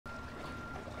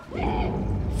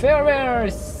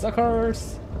Farewell,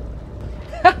 suckers!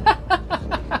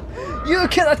 You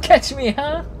cannot catch me,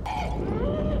 huh?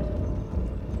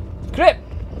 Grip!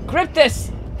 Grip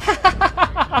this!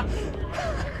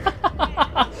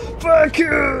 Fuck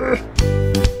you!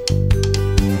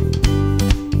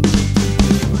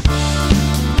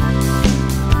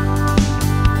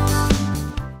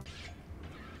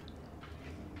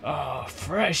 Oh,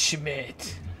 fresh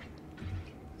meat!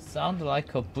 Sound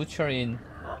like a butcher in...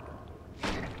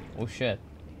 Oh shit.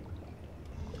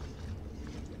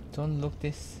 Don't look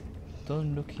this.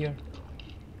 Don't look here.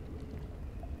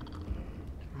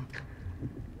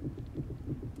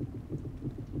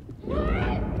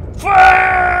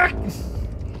 Fuck!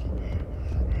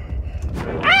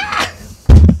 Ah!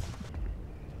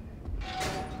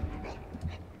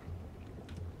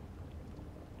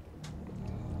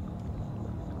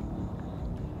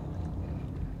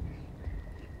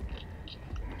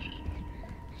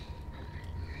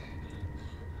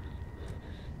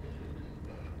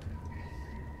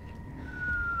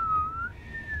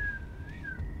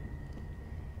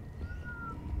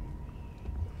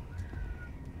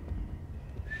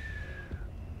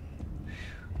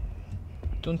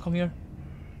 Don't come here.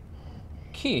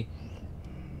 Key.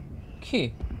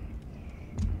 Key.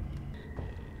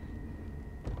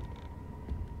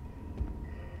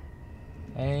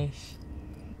 Hey.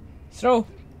 Throw.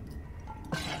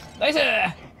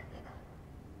 Nice.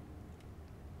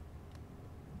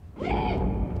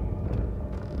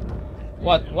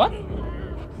 What? What?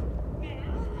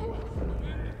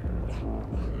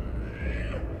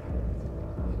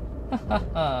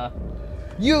 Hahaha.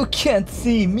 You can't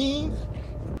see me.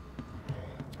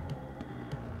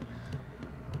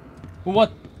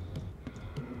 What?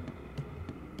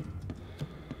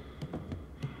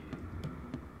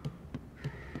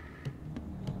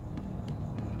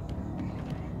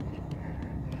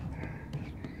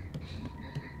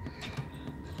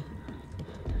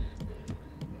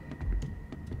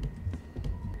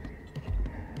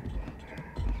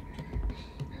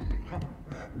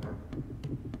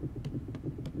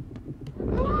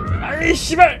 아이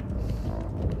씨발!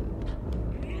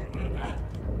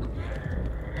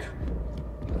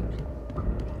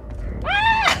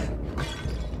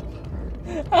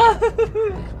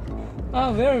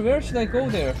 Where should I go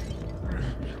there?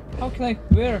 How can I,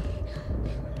 where?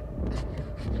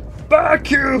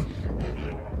 Fuck you!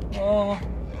 Oh.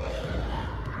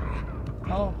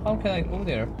 How can I go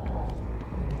there?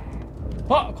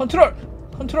 Control!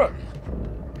 Control!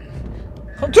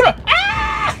 Control!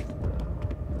 Ah!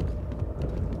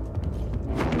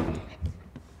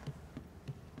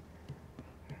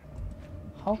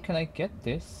 How can I get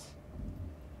this?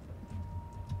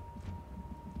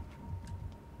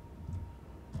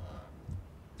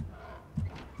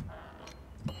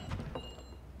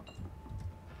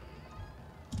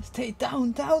 Stay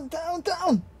down, down, down,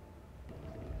 down!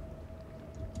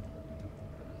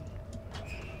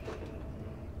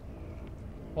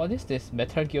 What is this?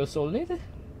 Metal Gear Solid?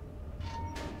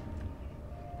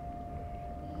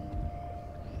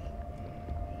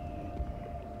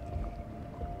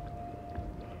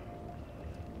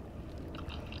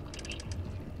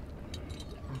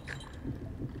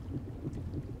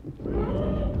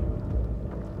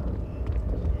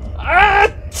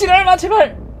 아! 지랄마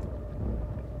제발!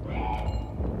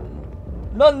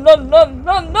 Run, run, run,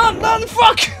 run, run, run,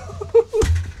 fuck!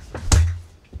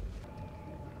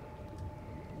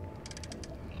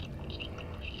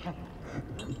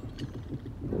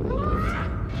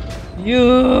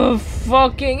 You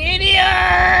fucking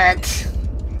idiot!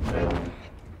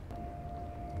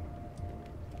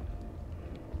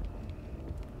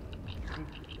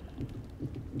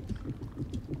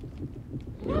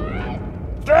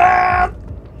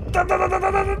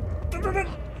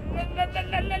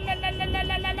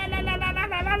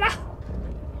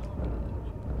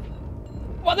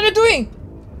 What are you doing?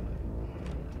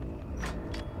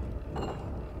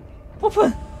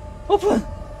 Open! Open!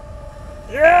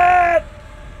 Yeah!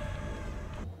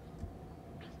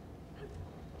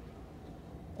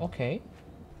 Okay.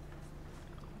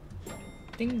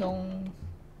 Ding dong.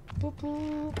 Boop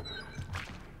boop.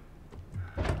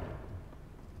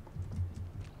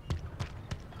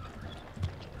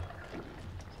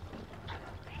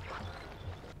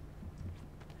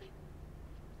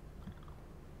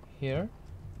 Here.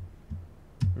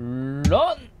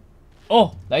 Run!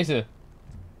 Oh, nice.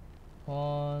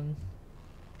 1,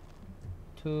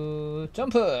 2,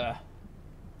 jump!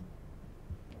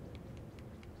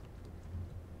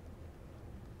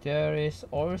 There is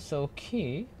also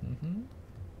key.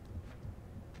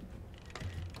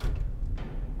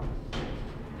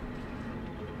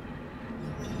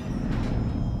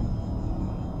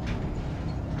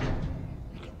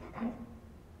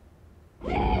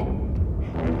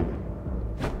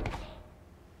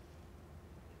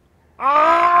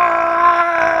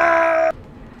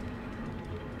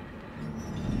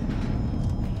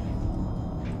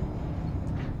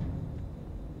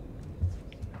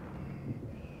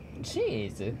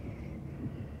 Jeez.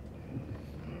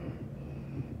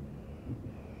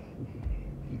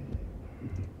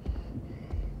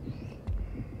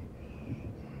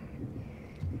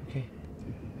 Okay.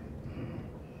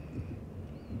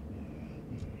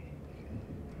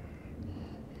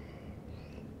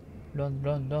 Run,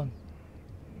 run, run.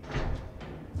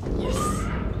 Yes.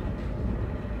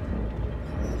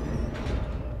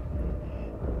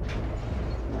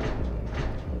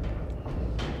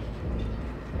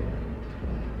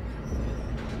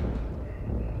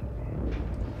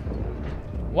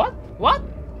 What? What?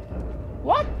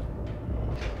 What?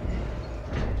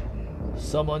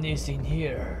 Someone is in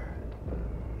here.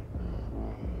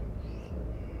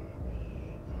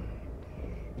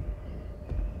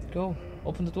 Go.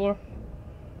 Open the door.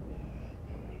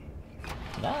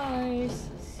 Nice.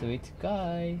 Sweet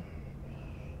guy.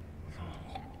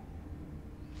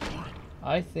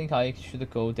 I think I should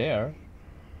go there.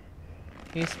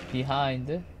 He's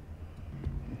behind.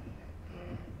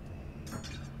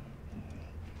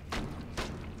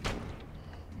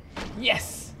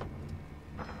 Yes!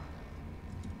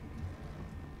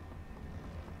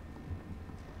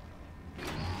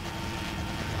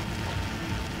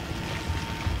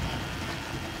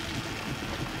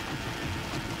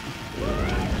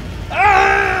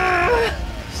 Ah!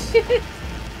 Shit!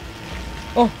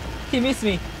 Oh, he missed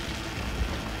me.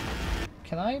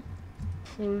 Can I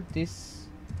pull this?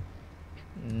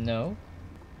 No.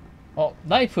 Oh,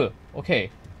 knife!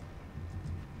 Okay.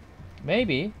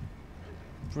 Maybe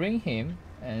bring him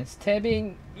and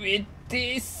stabbing with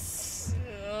this.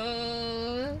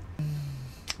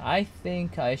 I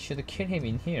think I should kill him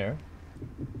in here.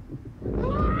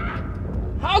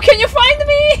 How can you find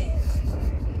me?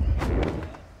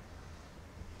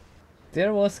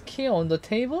 There was key on the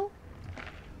table?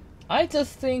 I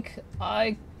just think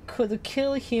I could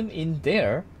kill him in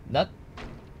there, not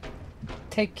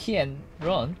take key and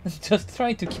run. Just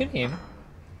try to kill him.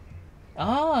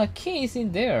 Ah, key is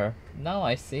in there. Now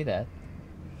I see that.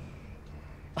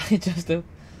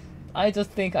 I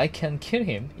just think I can kill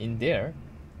him in there,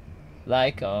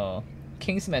 like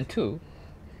Kingsman 2.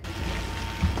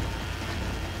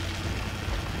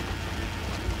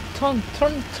 Turn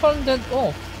that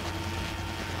off.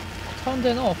 Turn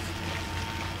that off.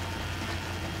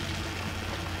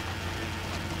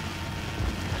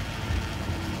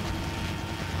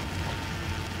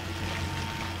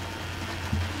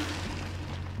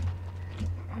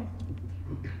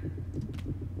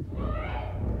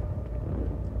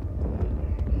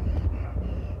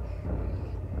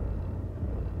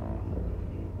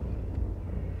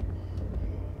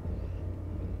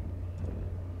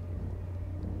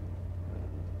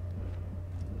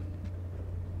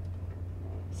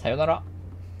 사요나라.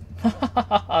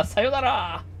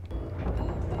 사요나라.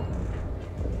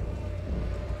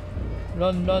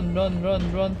 Run, run, run,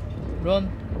 run, run, run.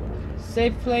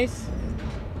 Safe place.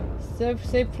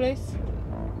 Safe place.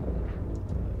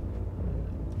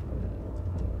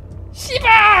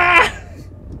 씨발!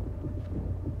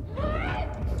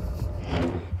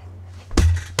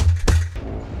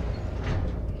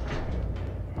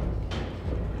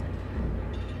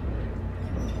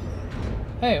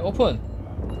 Hey, open.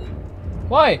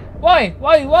 Why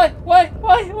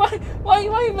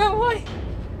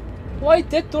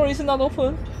that door is not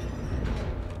open?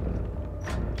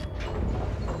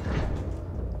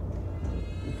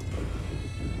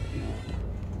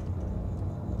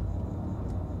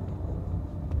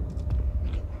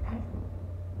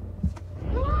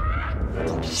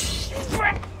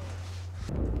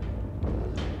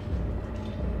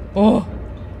 Oh,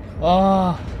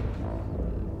 ah.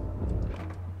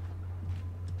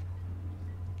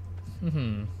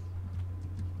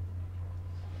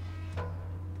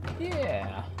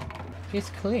 Yeah, he's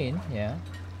clean. Yeah.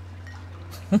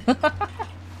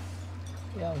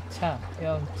 영차.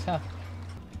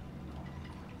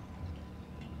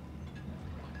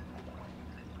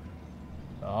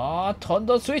 아, turn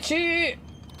the switch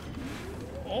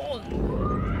on.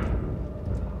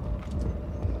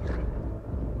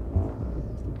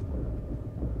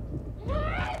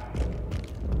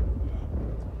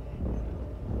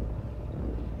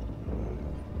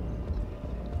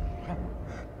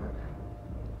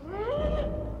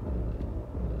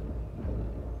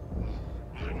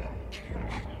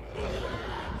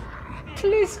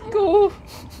 Please go!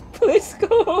 Please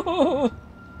go!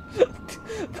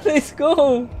 Please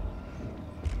go!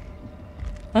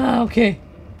 Ah, okay.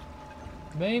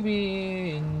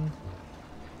 Maybe in...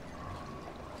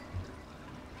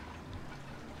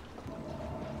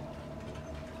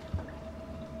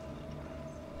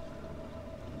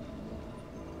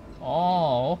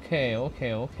 Oh, okay.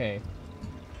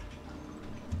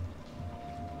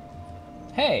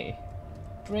 Hey,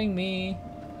 bring me.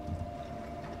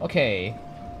 Okay.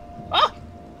 Ah!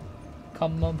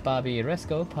 Come on, Bobby, let's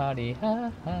go party.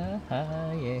 Ha ha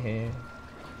ha, yeah.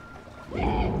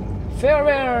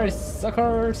 Farewell,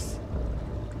 suckers!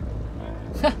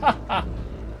 Ha ha ha!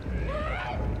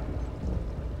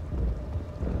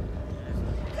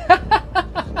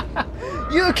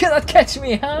 You cannot catch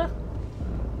me, huh?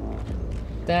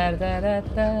 Da da da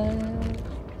da.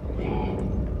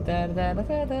 Da da da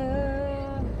da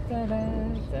da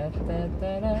da da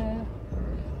da da.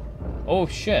 Oh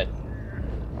shit!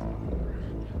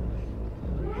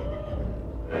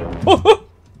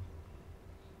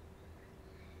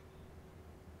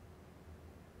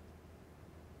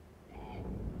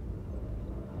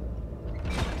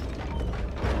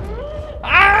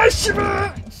 Ah,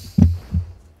 shiver!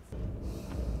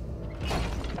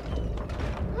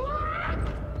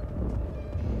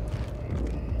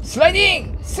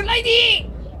 Sliding!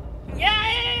 Sliding!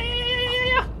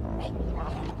 Yeah!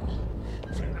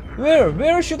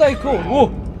 Where should I go?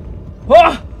 Oh!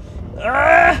 Ah!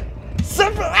 Ah!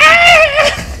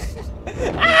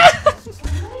 Ah!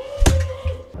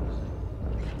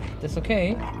 That's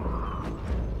okay.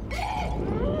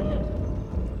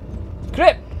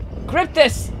 Grip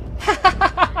this!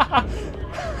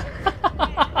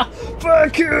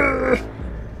 Fuck you!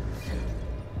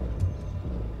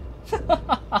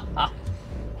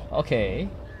 Okay.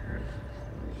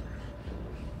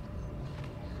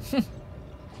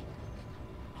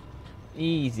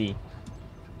 Easy.